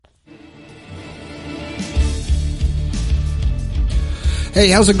Hey,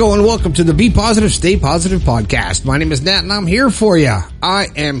 how's it going? Welcome to the Be Positive, Stay Positive podcast. My name is Nat and I'm here for you. I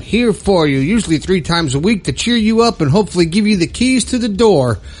am here for you, usually 3 times a week, to cheer you up and hopefully give you the keys to the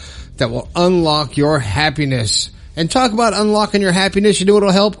door that will unlock your happiness. And talk about unlocking your happiness, you know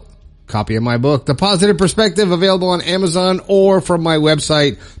what'll help? Copy of my book, The Positive Perspective, available on Amazon or from my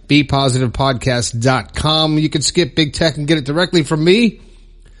website, BePositivePodcast.com. You can skip big tech and get it directly from me.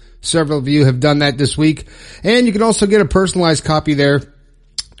 Several of you have done that this week. And you can also get a personalized copy there.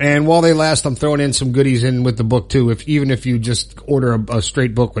 And while they last, I'm throwing in some goodies in with the book too. Even if you just order a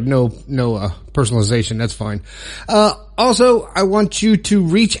straight book with no personalization, that's fine. Also, I want you to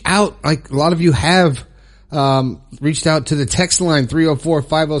reach out, like a lot of you have, reached out to the text line,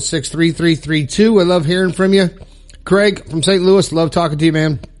 304-506-3332. I love hearing from you. Craig from St. Louis, love talking to you,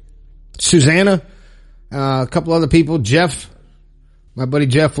 man. Susanna, a couple other people, Jeff. My buddy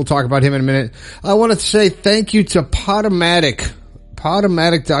Jeff, we'll talk about him in a minute. I want to say thank you to Podomatic,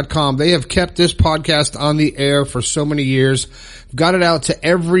 Podomatic.com. They have kept this podcast on the air for so many years. Got it out to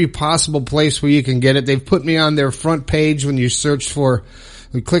every possible place where you can get it. They've put me on their front page when you search for,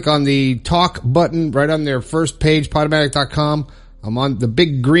 you click on the talk button right on their first page, Podomatic.com. I'm on the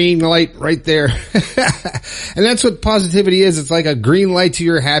big green light right there. And that's what positivity is. It's like a green light to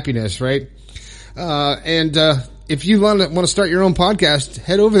your happiness, right? If you want to start your own podcast,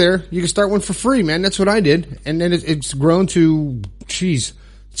 head over there. You can start one for free, man. That's what I did. And then it's grown to, it's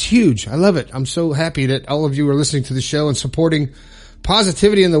huge. I love it. I'm so happy that all of you are listening to the show and supporting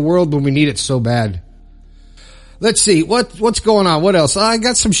positivity in the world when we need it so bad. Let's see. What's going on? What else? I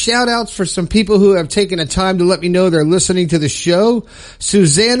got some shout outs for some people who have taken the time to let me know they're listening to the show.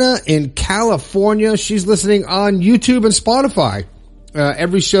 Susanna in California. She's listening on YouTube and Spotify.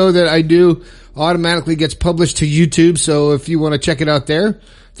 Every show that I do automatically gets published to YouTube, so if you want to check it out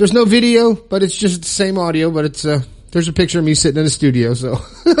there's no video, but it's just the same audio, but it's there's a picture of me sitting in the studio, so.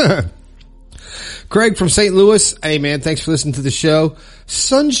 Craig from St. Louis, hey man, thanks for listening to the show.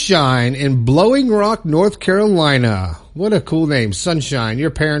 Sunshine in Blowing Rock, North Carolina. What a cool name, Sunshine. Your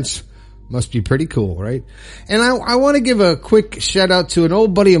parents must be pretty cool, right? And I want to give a quick shout out to an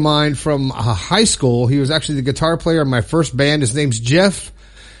old buddy of mine from high school. He was actually the guitar player in my first band. His name's Jeff.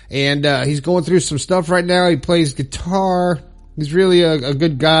 And he's going through some stuff right now. He plays guitar. He's really a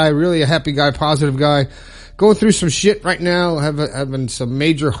good guy, really a happy guy, positive guy. Going through some shit right now, having some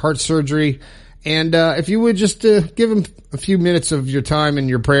major heart surgery. And if you would just give him a few minutes of your time and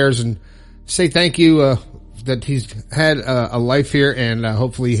your prayers and say thank you that he's had a life here, and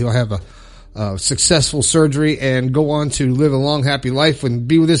hopefully he'll have a successful surgery and go on to live a long, happy life and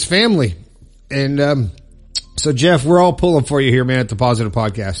be with his family. And so, Jeff, we're all pulling for you here, man, at the Positive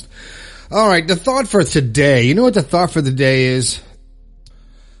Podcast. All right, the thought for today. You know what the thought for the day is?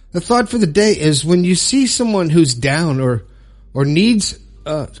 The thought for the day is when you see someone who's down or needs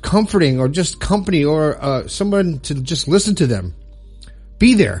comforting or just company or someone to just listen to them,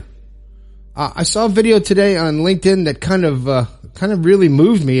 be there. I saw a video today on LinkedIn that kind of really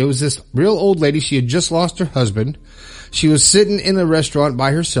moved me. It was this real old lady. She had just lost her husband. She was sitting in a restaurant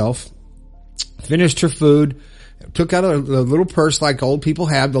by herself, finished her food, took out a little purse like old people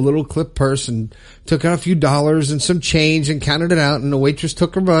have, the little clip purse, and took out a few dollars and some change and counted it out, and the waitress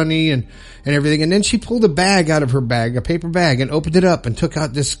took her money and everything. And then she pulled a bag out of her bag, a paper bag, and opened it up and took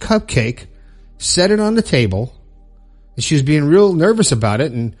out this cupcake, set it on the table. And she was being real nervous about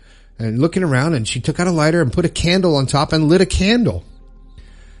it and looking around, and she took out a lighter and put a candle on top and lit a candle.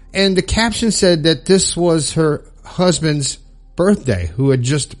 And the caption said that this was her husband's birthday, who had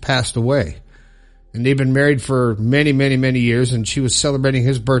just passed away. And they've been married for many, many, many years, and she was celebrating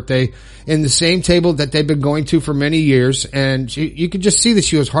his birthday in the same table that they've been going to for many years, and you could just see that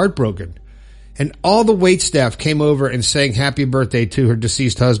she was heartbroken. And all the waitstaff came over and sang happy birthday to her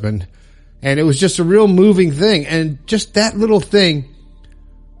deceased husband, and it was just a real moving thing. And just that little thing,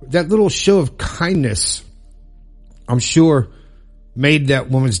 that little show of kindness, I'm sure made that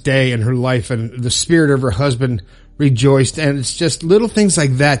woman's day and her life, and the spirit of her husband rejoiced. And it's just little things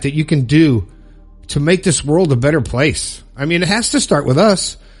like that you can do to make this world a better place. I mean, it has to start with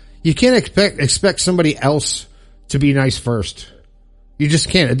us. You can't expect somebody else to be nice first. You just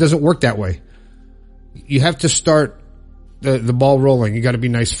can't. It doesn't work that way. You have to start the ball rolling. You got to be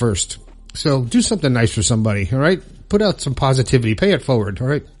nice first. So do something nice for somebody, all right? Put out some positivity. Pay it forward, all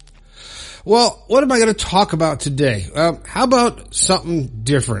right? Well, what am I going to talk about today? How about something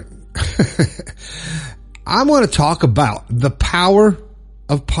different? I want to talk about the power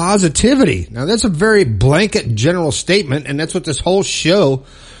of positivity. Now, that's a very blanket general statement, and that's what this whole show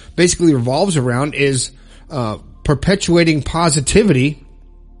basically revolves around, is perpetuating positivity.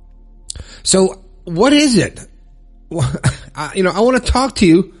 So what is it? I want to talk to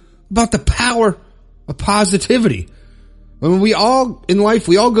you about the power of positivity. When we all, in life,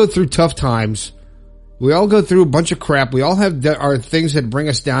 we all go through tough times. We all go through a bunch of crap. We all have our things that bring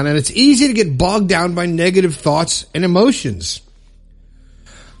us down, and it's easy to get bogged down by negative thoughts and emotions.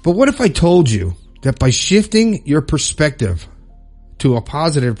 But what if I told you that by shifting your perspective to a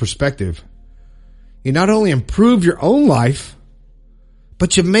positive perspective, you not only improve your own life,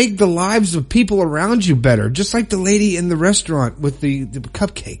 but you make the lives of people around you better, just like the lady in the restaurant with the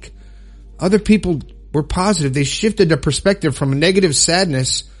cupcake. Other people were positive. They shifted their perspective from a negative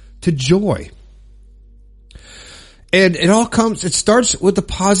sadness to joy. And it starts with a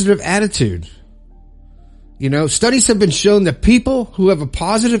positive attitude. Studies have been shown that people who have a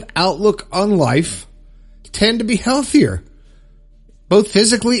positive outlook on life tend to be healthier, both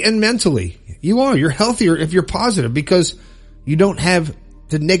physically and mentally. You're healthier if you're positive because you don't have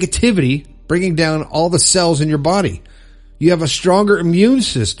the negativity bringing down all the cells in your body. You have a stronger immune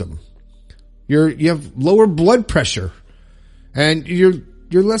system. You have lower blood pressure, and you're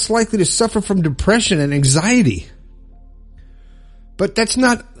less likely to suffer from depression and anxiety. But that's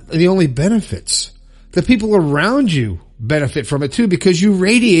not the only benefits. The people around you benefit from it too because you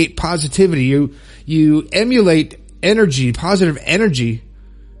radiate positivity. You emulate energy, positive energy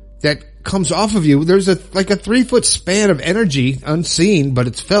that comes off of you. There's a 3-foot span of energy, unseen, but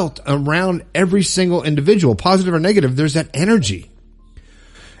it's felt around every single individual, positive or negative. There's that energy.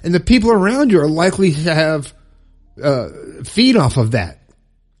 And the people around you are likely to have, feed off of that.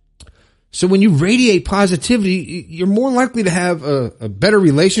 So when you radiate positivity, you're more likely to have a better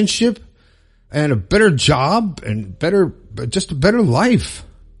relationship and a better job and just a better life.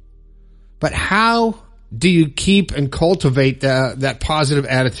 But how do you keep and cultivate that positive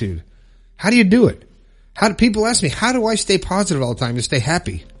attitude? How do you do it? People ask me, how do I stay positive all the time to stay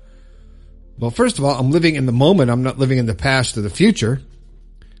happy? Well, first of all, I'm living in the moment. I'm not living in the past or the future.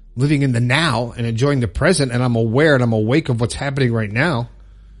 I'm living in the now and enjoying the present, and I'm aware and I'm awake of what's happening right now.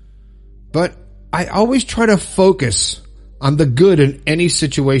 But I always try to focus on the good in any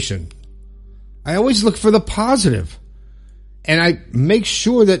situation. I always look for the positive, and I make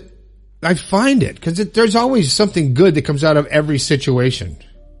sure that I find it, because there's always something good that comes out of every situation.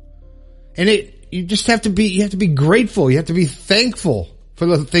 And you have to be grateful. You have to be thankful for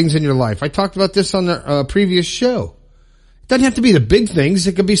the things in your life. I talked about this on the previous show. It doesn't have to be the big things.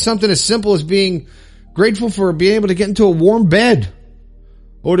 It could be something as simple as being grateful for being able to get into a warm bed,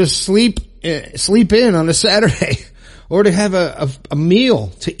 or to sleep in on a Saturday, or to have a meal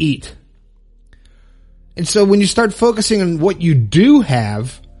to eat. And so when you start focusing on what you do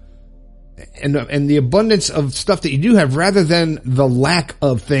have, and the abundance of stuff that you do have, rather than the lack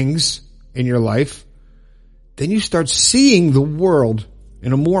of things in your life, then you start seeing the world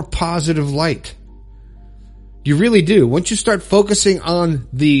in a more positive light. You really do. Once you start focusing on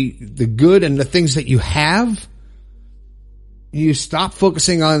the good and the things that you have, you stop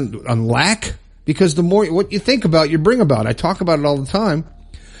focusing on lack, because the more what you think about, you bring about. I talk about it all the time.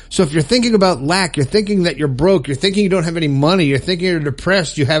 So if you're thinking about lack, you're thinking that you're broke, you're thinking you don't have any money, you're thinking you're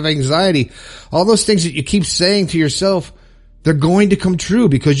depressed, you have anxiety, all those things that you keep saying to yourself, they're going to come true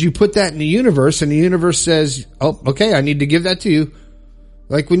because you put that in the universe, and the universe says, "Oh, okay, I need to give that to you."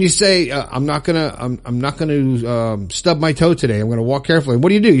 Like when you say, "I'm not gonna stub my toe today. I'm gonna walk carefully." What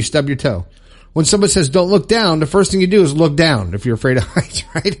do? You stub your toe. When someone says, "Don't look down," the first thing you do is look down if you're afraid of heights,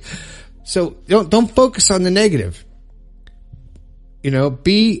 right? So don't focus on the negative.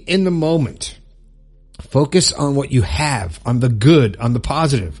 Be in the moment. Focus on what you have, on the good, on the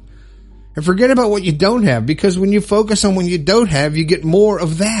positive. And forget about what you don't have, because when you focus on what you don't have, you get more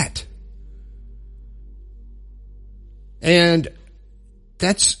of that. And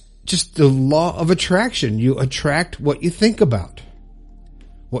that's just the law of attraction. You attract what you think about.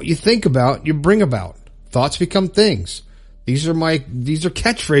 What you think about, you bring about. Thoughts become things. These are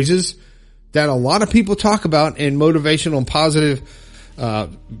catchphrases that a lot of people talk about in motivational and positive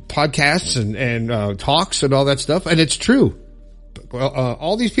podcasts and talks and all that stuff, and it's true. Well,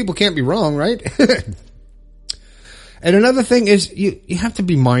 all these people can't be wrong, right? And another thing is you have to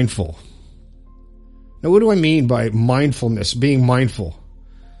be mindful. Now, what do I mean by mindfulness, being mindful?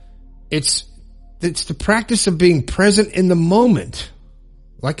 It's the practice of being present in the moment.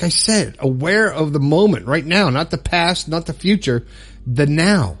 Like I said, aware of the moment right now, not the past, not the future, the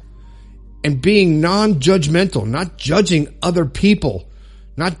now. And being non-judgmental, not judging other people,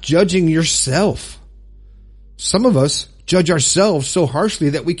 not judging yourself. Some of us judge ourselves so harshly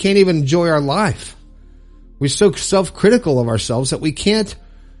that we can't even enjoy our life. We're so self-critical of ourselves that we can't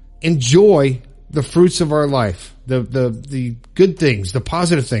enjoy the fruits of our life, the good things, the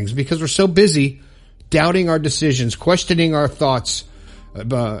positive things, because we're so busy doubting our decisions, questioning our thoughts,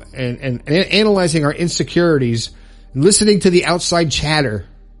 and analyzing our insecurities, and listening to the outside chatter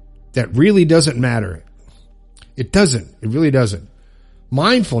that really doesn't matter. It doesn't. It really doesn't.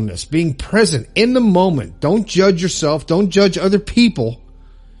 Mindfulness, being present in the moment. Don't judge yourself. Don't judge other people.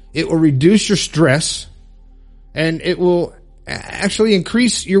 It will reduce your stress, and it will actually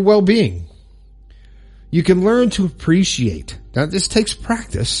increase your well-being. You can learn to appreciate. Now, this takes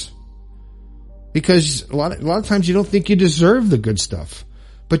practice, because a lot of times you don't think you deserve the good stuff.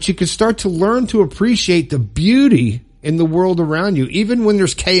 But you can start to learn to appreciate the beauty in the world around you. Even when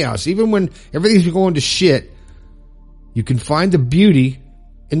there's chaos, even when everything's going to shit, you can find the beauty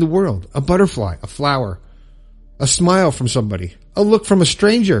in the world. A butterfly, a flower, a smile from somebody, a look from a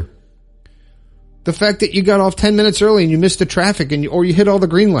stranger. The fact that you got off 10 minutes early and you missed the traffic or you hit all the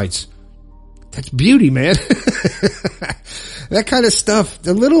green lights. That's beauty, man. That kind of stuff,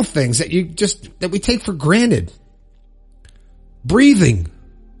 the little things that we take for granted. Breathing.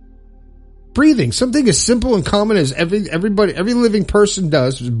 Something as simple and common as every living person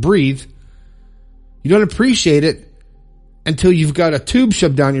does is breathe. You don't appreciate it until you've got a tube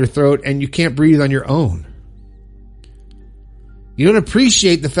shoved down your throat and you can't breathe on your own. You don't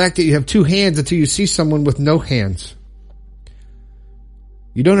appreciate the fact that you have two hands until you see someone with no hands.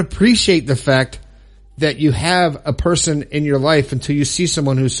 You don't appreciate the fact that you have a person in your life until you see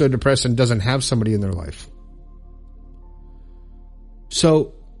someone who's so depressed and doesn't have somebody in their life.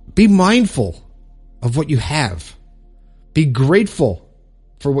 So be mindful of what you have. Be grateful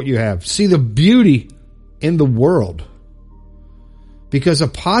for what you have. See the beauty in the world. Because a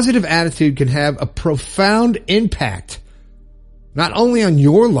positive attitude can have a profound impact, not only on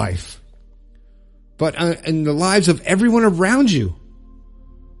your life, but in the lives of everyone around you.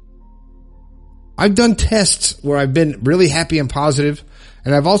 I've done tests where I've been really happy and positive,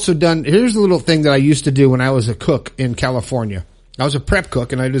 and I've also here's a little thing that I used to do when I was a cook in California. I was a prep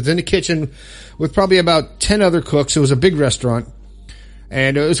cook, and I was in the kitchen with probably about 10 other cooks. It was a big restaurant,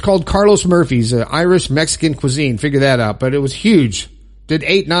 and it was called Carlos Murphy's, Irish Mexican cuisine. Figure that out. But it was huge. Did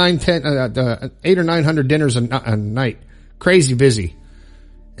 8 or 900 dinners a night. Crazy busy.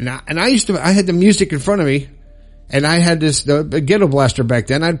 And I had the music in front of me, and I had this ghetto blaster back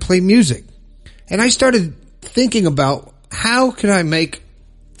then. I'd play music. And I started thinking about how could I make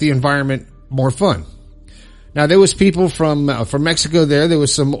the environment more fun. Now, there was people from Mexico there. There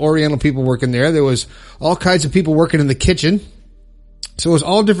was some Oriental people working there. There was all kinds of people working in the kitchen. So it was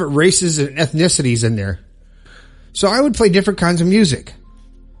all different races and ethnicities in there. So I would play different kinds of music.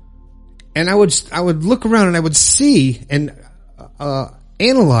 And I would look around and I would see and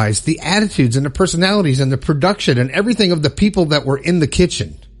analyze the attitudes and the personalities and the production and everything of the people that were in the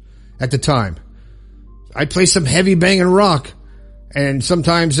kitchen at the time. I'd play some heavy banging rock. And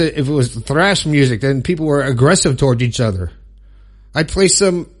sometimes if it was thrash music, then people were aggressive toward each other. I'd play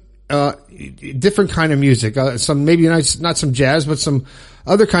some different kind of music, some maybe not some jazz, but some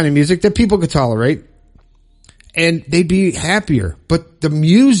other kind of music that people could tolerate. And they'd be happier. But the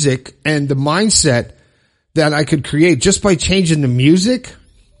music and the mindset that I could create just by changing the music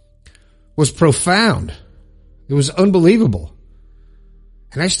was profound. It was unbelievable.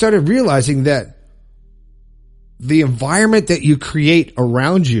 And I started realizing that the environment that you create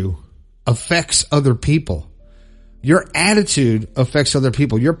around you affects other people. Your attitude affects other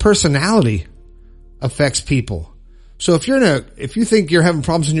people. Your personality affects people. So if you think you're having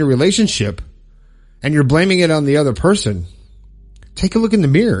problems in your relationship and you're blaming it on the other person, take a look in the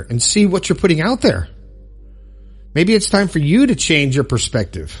mirror and see what you're putting out there. Maybe it's time for you to change your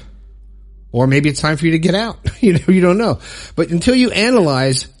perspective. Or maybe it's time for you to get out. You don't know. But until you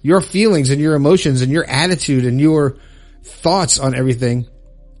analyze your feelings and your emotions and your attitude and your thoughts on everything,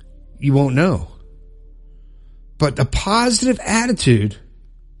 you won't know. But a positive attitude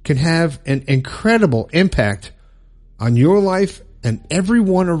can have an incredible impact on your life and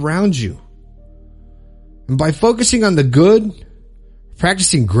everyone around you. And by focusing on the good,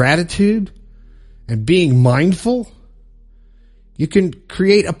 practicing gratitude, and being mindful, you can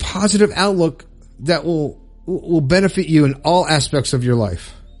create a positive outlook that will benefit you in all aspects of your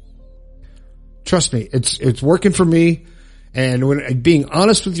life. Trust me, it's working for me. And when being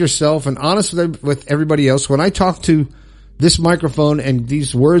honest with yourself and honest with everybody else, when I talk to this microphone and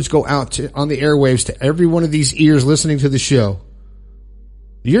these words go out on the airwaves to every one of these ears listening to the show,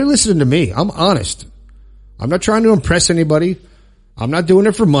 you're listening to me. I'm honest. I'm not trying to impress anybody. I'm not doing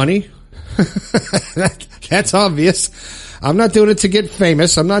it for money. That's obvious. I'm not doing it to get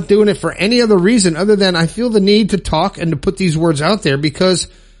famous. I'm not doing it for any other reason other than I feel the need to talk and to put these words out there because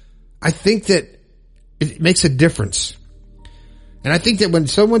I think that it makes a difference. And I think that when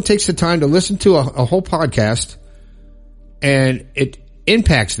someone takes the time to listen to a whole podcast and it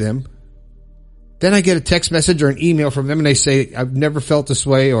impacts them, then I get a text message or an email from them and they say, I've never felt this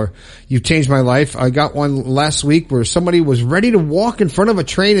way, or you've changed my life. I got one last week where somebody was ready to walk in front of a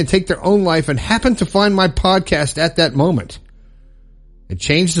train and take their own life and happened to find my podcast at that moment. It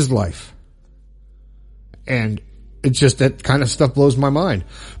changed his life. And it's just that kind of stuff blows my mind.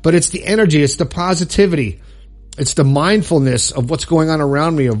 But it's the energy, it's the positivity, it's the mindfulness of what's going on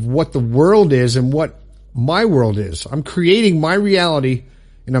around me, of what the world is and what my world is. I'm creating my reality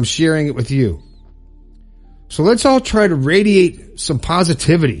and I'm sharing it with you. So let's all try to radiate some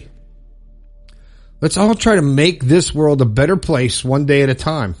positivity. Let's all try to make this world a better place one day at a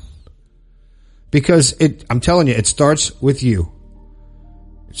time. Because I'm telling you, it starts with you.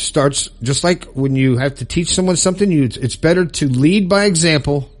 It starts just like when you have to teach someone something, it's better to lead by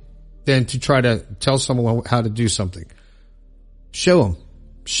example than to try to tell someone how to do something. Show them.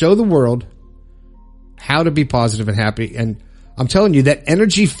 Show the world how to be positive and happy. And I'm telling you, that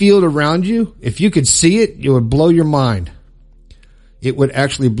energy field around you, if you could see it, it would blow your mind. It would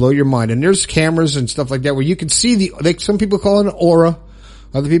actually blow your mind. And there's cameras and stuff like that where you can see some people call it an aura.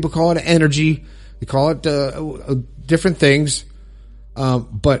 Other people call it an energy. They call it different things.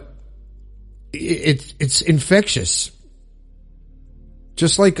 But it's infectious.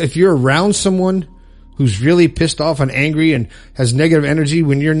 Just like if you're around someone who's really pissed off and angry and has negative energy,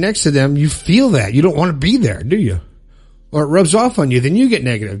 when you're next to them, you feel that. You don't want to be there, do you? Or it rubs off on you, then you get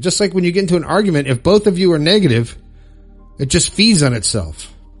negative. Just like when you get into an argument, if both of you are negative, it just feeds on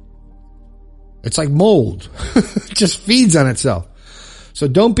itself. It's like mold. It just feeds on itself. So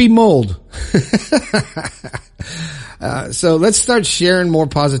don't be mold. So let's start sharing more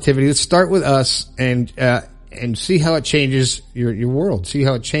positivity. Let's start with us and see how it changes your world. See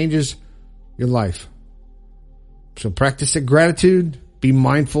how it changes your life. So practice the gratitude, be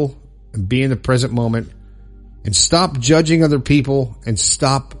mindful, and be in the present moment. And stop judging other people and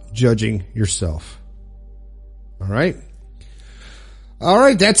stop judging yourself. All right? All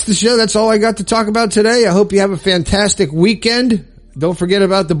right, that's the show. That's all I got to talk about today. I hope you have a fantastic weekend. Don't forget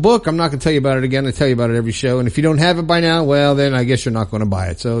about the book. I'm not going to tell you about it again. I tell you about it every show. And if you don't have it by now, well, then I guess you're not going to buy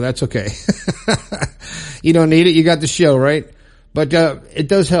it. So that's okay. You don't need it. You got the show, right? But it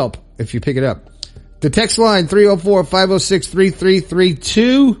does help if you pick it up. The text line,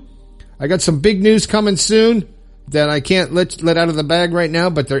 304-506-3332. I got some big news coming soon that I can't let out of the bag right now,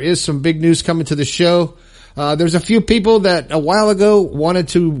 but there is some big news coming to the show. There's a few people that a while ago wanted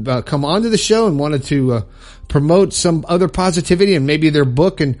to come onto the show and wanted to promote some other positivity and maybe their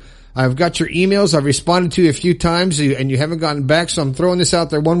book. And I've got your emails. I've responded to you a few times and you haven't gotten back. So I'm throwing this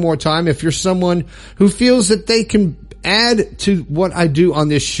out there one more time. If you're someone who feels that they can add to what I do on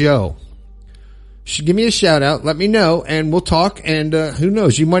this show, give me a shout out. Let me know and we'll talk. And who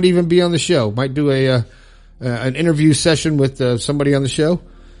knows? You might even be on the show. Might do an interview session with somebody on the show.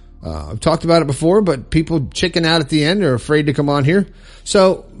 I've talked about it before, but people chicken out at the end or afraid to come on here.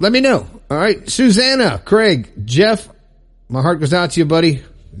 So let me know. All right. Susanna, Craig, Jeff, my heart goes out to you, buddy.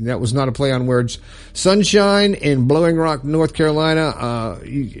 That was not a play on words. Sunshine in Blowing Rock, North Carolina.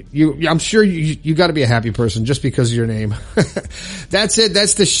 I'm sure you got to be a happy person just because of your name. That's it.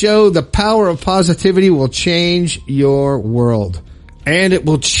 That's the show. The power of positivity will change your world, and it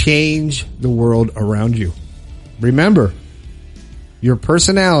will change the world around you. Remember, your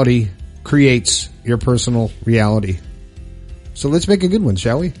personality creates your personal reality. So let's make a good one,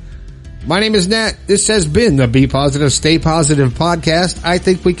 shall we? My name is Nat. This has been the Be Positive, Stay Positive podcast. I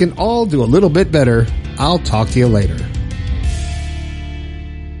think we can all do a little bit better. I'll talk to you later.